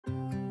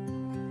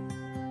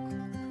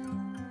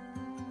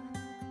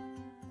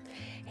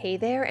Hey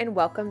there and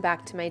welcome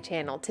back to my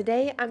channel.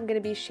 Today I'm going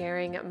to be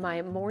sharing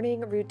my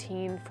morning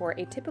routine for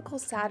a typical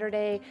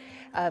Saturday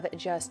of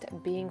just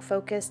being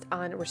focused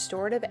on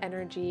restorative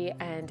energy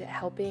and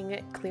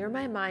helping clear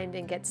my mind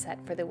and get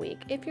set for the week.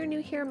 If you're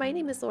new here, my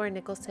name is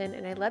Nicholsen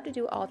and I love to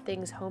do all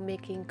things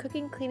homemaking,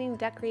 cooking, cleaning,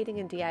 decorating,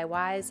 and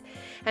DIYs.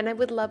 And I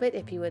would love it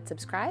if you would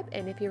subscribe,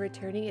 and if you're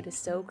returning, it is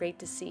so great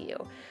to see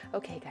you.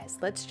 Okay guys,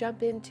 let's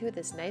jump into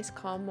this nice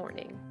calm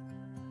morning.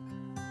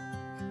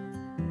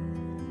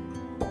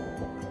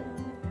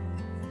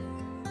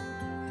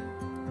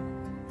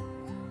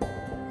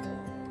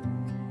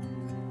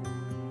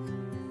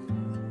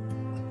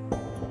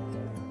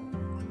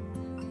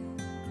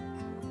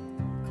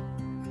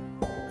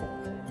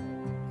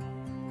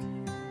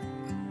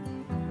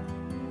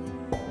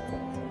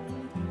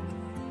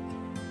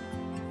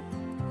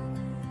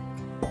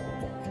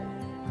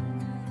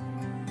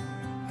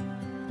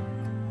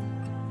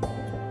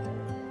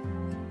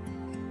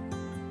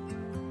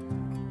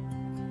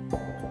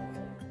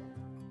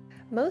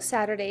 Most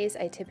Saturdays,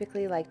 I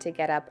typically like to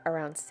get up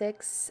around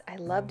 6. I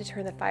love to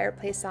turn the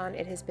fireplace on.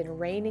 It has been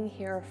raining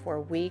here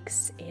for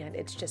weeks and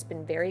it's just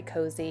been very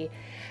cozy.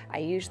 I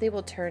usually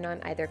will turn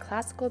on either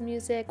classical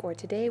music, or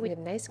today we have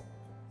nice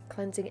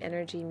cleansing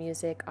energy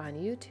music on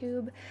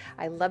YouTube.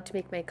 I love to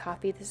make my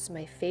coffee. This is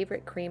my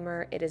favorite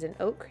creamer. It is an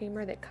oat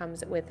creamer that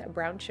comes with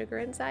brown sugar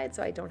inside,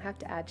 so I don't have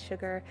to add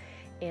sugar.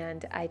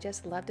 And I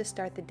just love to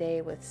start the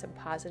day with some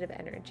positive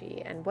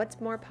energy. And what's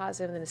more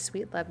positive than a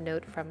sweet love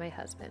note from my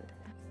husband?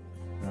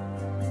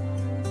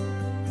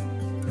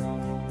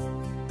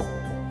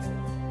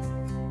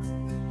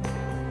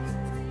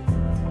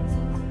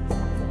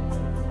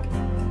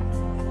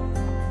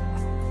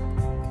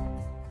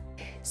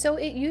 So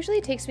it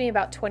usually takes me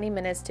about 20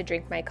 minutes to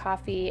drink my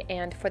coffee,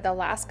 and for the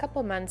last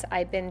couple months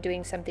I've been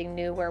doing something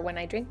new where when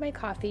I drink my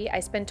coffee I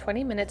spend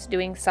 20 minutes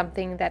doing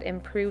something that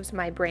improves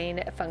my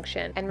brain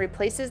function and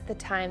replaces the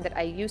time that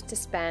I used to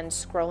spend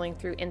scrolling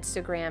through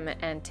Instagram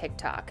and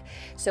TikTok.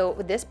 So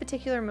this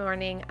particular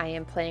morning I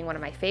am playing one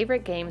of my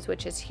favorite games,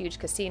 which is Huge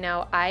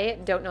Casino. I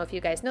don't know if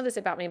you guys know this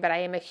about me, but I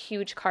am a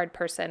huge card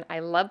person. I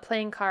love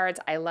playing cards.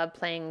 I love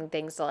playing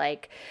things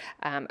like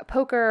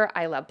poker.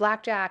 I love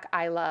blackjack.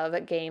 I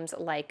love games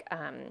like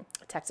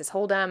Texas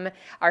Hold'em.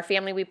 Our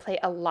family, we play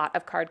a lot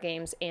of card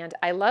games, and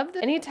I love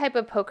any type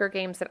of poker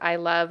games that I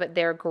love.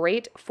 They're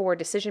great for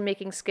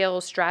decision-making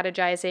skills,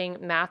 strategizing,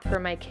 math for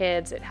my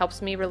kids. It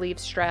helps me relieve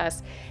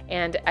stress,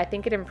 and I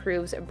think it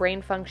improves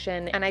brain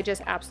function, and I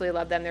just absolutely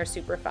love them. They're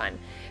super fun.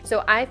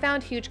 So I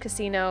found Huge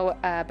Casino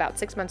about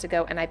 6 months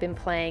ago, and I've been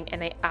playing,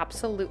 and I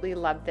absolutely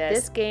love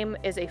this. This game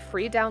is a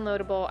free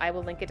downloadable. I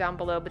will link it down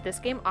below, but this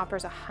game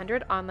offers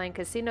 100 online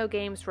casino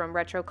games from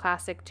retro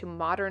classic to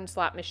modern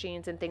slot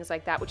machines and things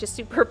like that, which is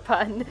super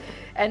fun,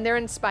 and they're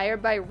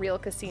inspired by real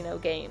casino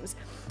games.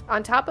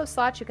 On top of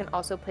slots, you can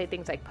also play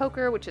things like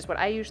poker, which is what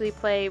I usually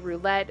play,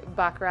 roulette,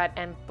 baccarat,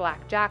 and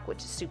blackjack, which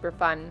is super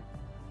fun.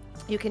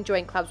 You can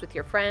join clubs with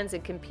your friends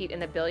and compete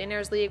in the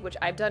Billionaires League, which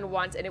I've done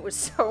once and it was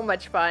so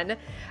much fun.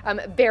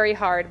 Very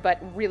hard, but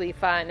really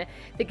fun.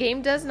 The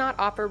game does not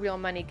offer real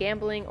money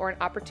gambling or an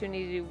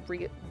opportunity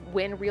to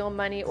win real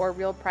money or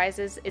real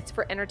prizes. It's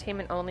for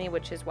entertainment only,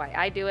 which is why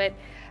I do it.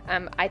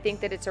 I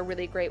think that it's a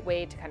really great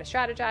way to kind of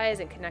strategize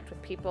and connect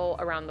with people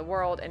around the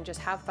world and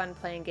just have fun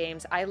playing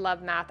games. I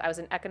love math. I was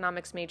an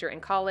economics major in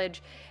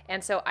college,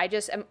 and so I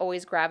just am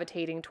always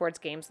gravitating towards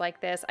games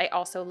like this. I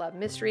also love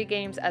mystery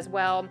games as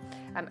well.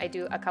 I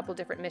do a couple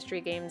different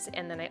mystery games,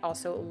 and then I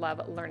also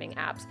love learning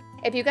apps.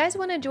 If you guys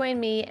want to join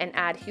me and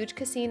add Huge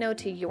Casino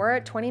to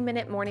your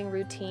 20-minute morning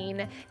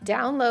routine,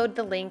 download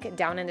the link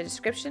down in the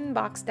description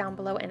box down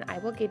below, and I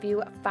will give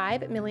you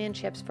 5 million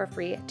chips for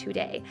free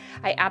today.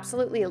 I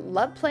absolutely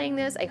love playing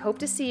this. I hope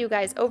to see you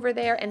guys over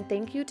there, and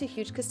thank you to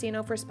Huge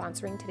Casino for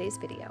sponsoring today's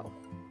video.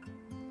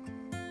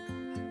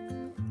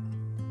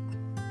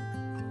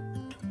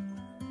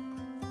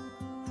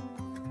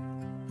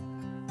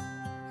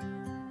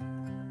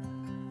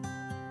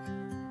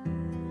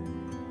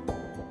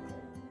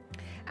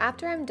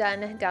 After I'm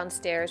done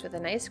downstairs with a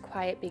nice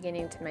quiet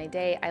beginning to my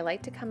day, I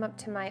like to come up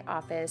to my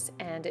office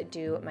and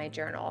do my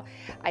journal.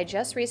 I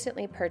just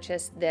recently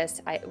purchased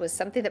this. It was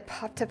something that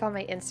popped up on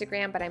my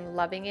Instagram, but I'm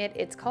loving it.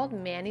 It's called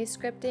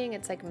manuscripting.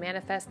 It's like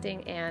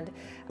manifesting and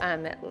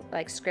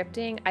like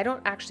scripting. I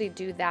don't actually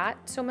do that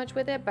so much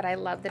with it, but I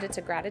love that it's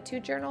a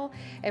gratitude journal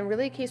and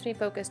really keeps me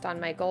focused on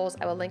my goals.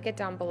 I will link it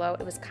down below.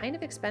 It was kind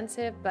of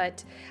expensive,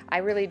 but I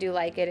really do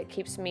like it. It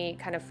keeps me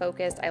kind of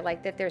focused. I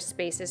like that there's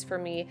spaces for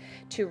me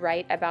to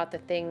write about the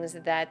things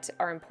that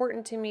are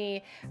important to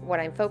me, what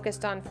I'm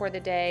focused on for the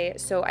day.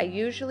 So I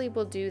usually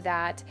will do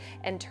that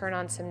and turn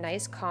on some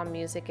nice calm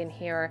music in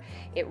here.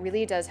 It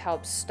really does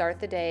help start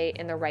the day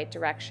in the right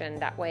direction.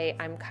 That way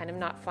I'm kind of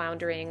not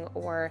floundering,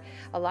 or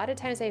a lot of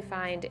times I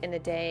find in the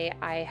day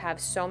I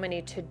have so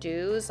many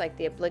to-dos, like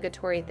the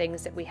obligatory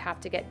things that we have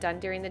to get done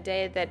during the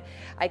day, that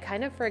I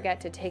kind of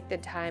forget to take the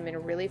time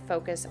and really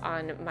focus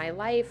on my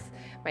life,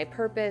 my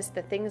purpose,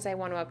 the things I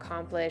want to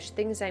accomplish,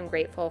 things I'm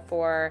grateful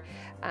for,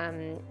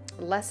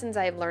 lessons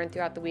I've learned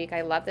throughout the week.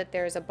 I love that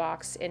there's a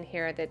box in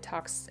here that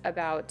talks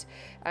about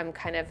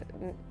kind of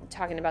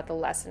talking about the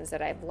lessons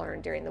that I've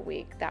learned during the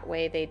week. That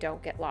way they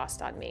don't get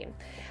lost on me.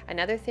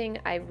 Another thing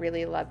I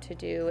really love to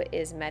do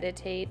is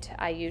meditate.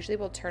 I usually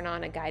will turn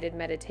on a guided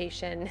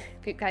meditation.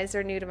 If you guys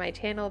are new to my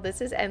channel,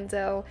 this is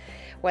Enzo.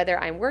 Whether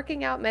I'm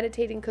working out,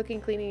 meditating, cooking,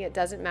 cleaning, it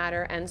doesn't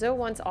matter. Enzo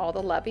wants all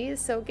the lovies,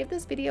 so give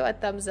this video a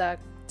thumbs up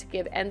to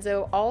give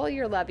Enzo all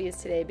your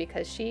lovies today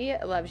because she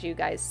loves you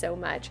guys so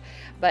much.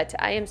 But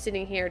I am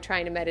sitting here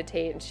trying to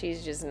meditate and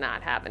she's just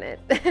not having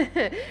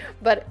it.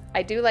 But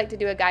I do like to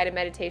do a guided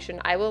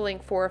meditation. I will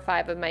link 4 or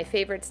 5 of my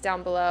favorites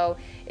down below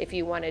if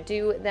you want to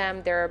do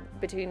them. They're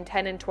between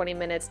 10 and 20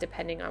 minutes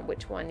depending on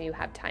which one you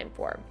have time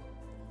for.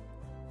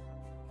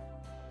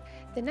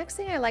 The next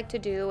thing I like to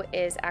do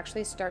is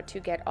actually start to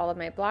get all of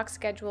my block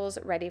schedules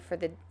ready for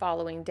the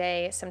following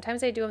day.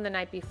 Sometimes I do them the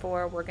night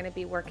before. We're going to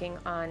be working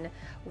on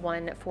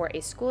one for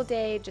a school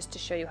day just to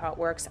show you how it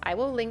works. I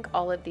will link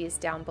all of these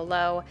down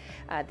below.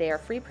 They are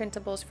free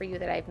printables for you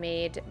that I've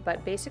made,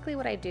 but basically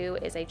what I do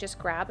is I just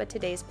grab a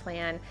today's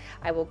plan.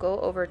 I will go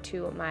over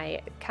to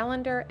my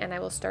calendar and I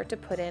will start to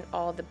put in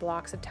all the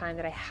blocks of time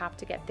that I have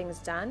to get things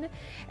done.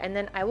 And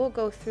then I will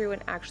go through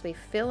and actually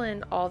fill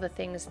in all the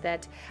things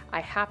that I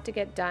have to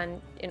get done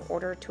in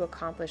order to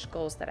accomplish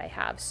goals that I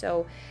have.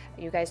 So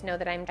you guys know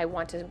that I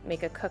want to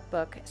make a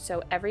cookbook.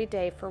 So every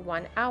day for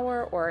 1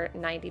 hour or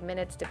 90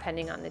 minutes,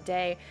 depending on the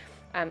day,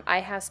 I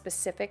have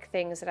specific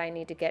things that I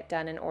need to get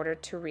done in order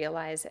to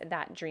realize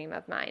that dream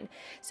of mine.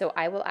 So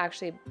I will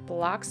actually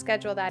block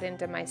schedule that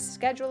into my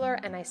scheduler,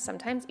 and I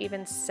sometimes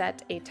even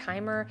set a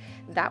timer.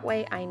 That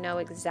way I know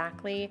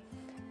exactly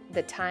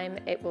the time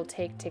it will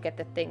take to get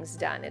the things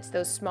done. It's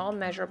those small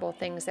measurable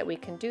things that we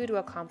can do to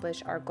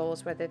accomplish our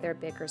goals, whether they're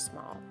big or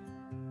small.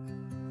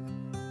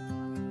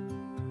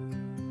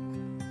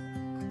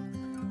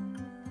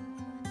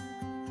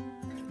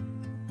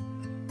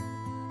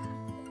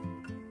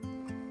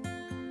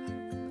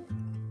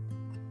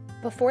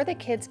 Before the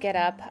kids get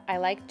up, I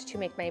like to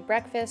make my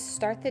breakfast,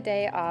 start the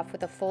day off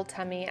with a full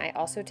tummy. I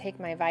also take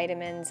my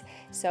vitamins,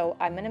 so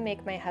I'm gonna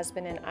make my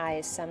husband and I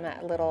some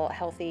little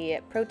healthy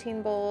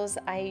protein bowls.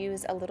 I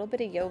use a little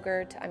bit of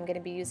yogurt. I'm gonna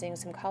be using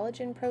some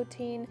collagen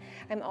protein.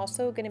 I'm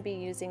also gonna be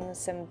using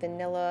some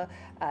vanilla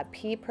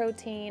pea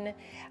protein.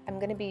 I'm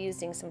gonna be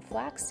using some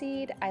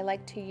flaxseed. I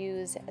like to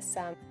use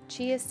some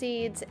chia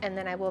seeds, and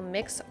then I will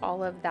mix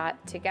all of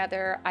that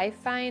together. I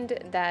find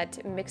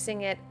that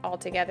mixing it all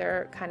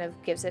together kind of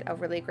gives it a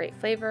really great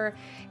flavor,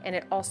 and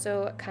it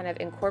also kind of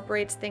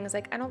incorporates things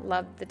like, I don't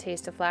love the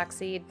taste of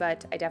flaxseed,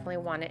 but I definitely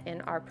want it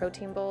in our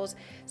protein bowls.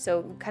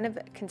 So kind of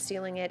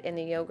concealing it in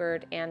the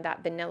yogurt, and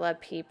that vanilla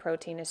pea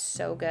protein is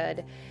so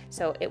good.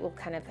 So it will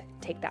kind of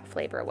take that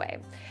flavor away.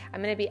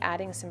 I'm going to be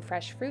adding some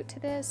fresh fruit to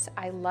this.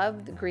 I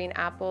love the green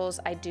apples.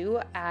 I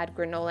do add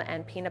granola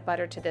and peanut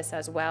butter to this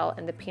as well.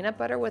 And the peanut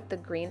butter with the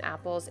green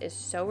apples is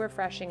so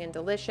refreshing and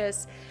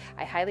delicious.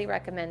 I highly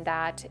recommend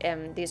that.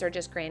 These are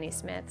just Granny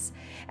Smiths.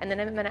 And then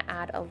I'm going to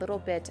add a little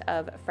bit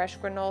of fresh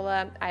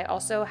granola. I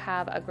also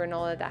have a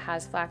granola that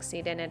has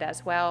flaxseed in it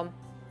as well.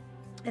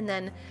 And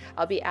then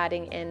I'll be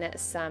adding in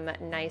some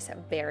nice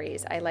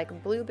berries. I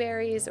like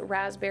blueberries,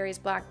 raspberries,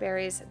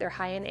 blackberries. They're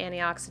high in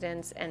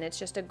antioxidants, and it's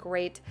just a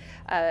great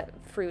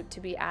fruit to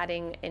be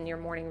adding in your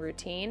morning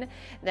routine.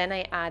 Then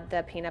I add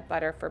the peanut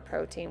butter for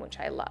protein, which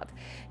I love.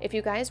 If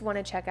you guys want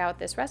to check out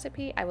this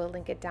recipe, I will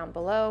link it down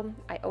below.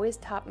 I always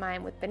top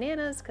mine with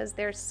bananas because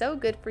they're so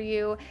good for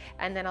you,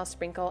 and then I'll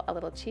sprinkle a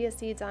little chia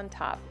seeds on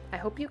top. I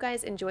hope you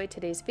guys enjoyed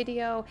today's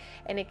video,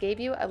 and it gave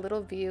you a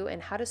little view in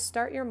how to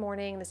start your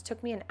morning. This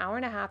took me an hour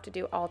and a half to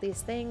do all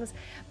these things,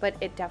 but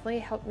it definitely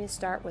helped me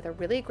start with a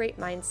really great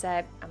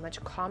mindset, a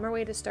much calmer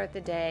way to start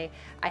the day.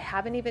 I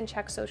haven't even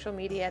checked social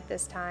media at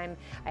this time.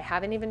 I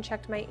haven't even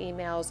checked my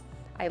emails.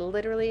 I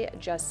literally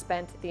just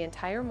spent the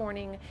entire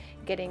morning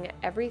getting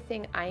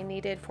everything I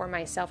needed for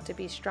myself to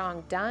be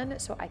strong done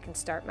so I can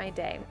start my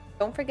day.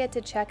 Don't forget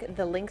to check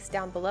the links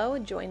down below.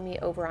 Join me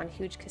over on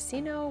Huge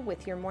Casino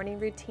with your morning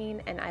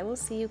routine, and I will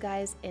see you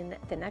guys in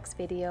the next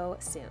video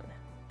soon.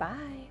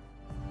 Bye.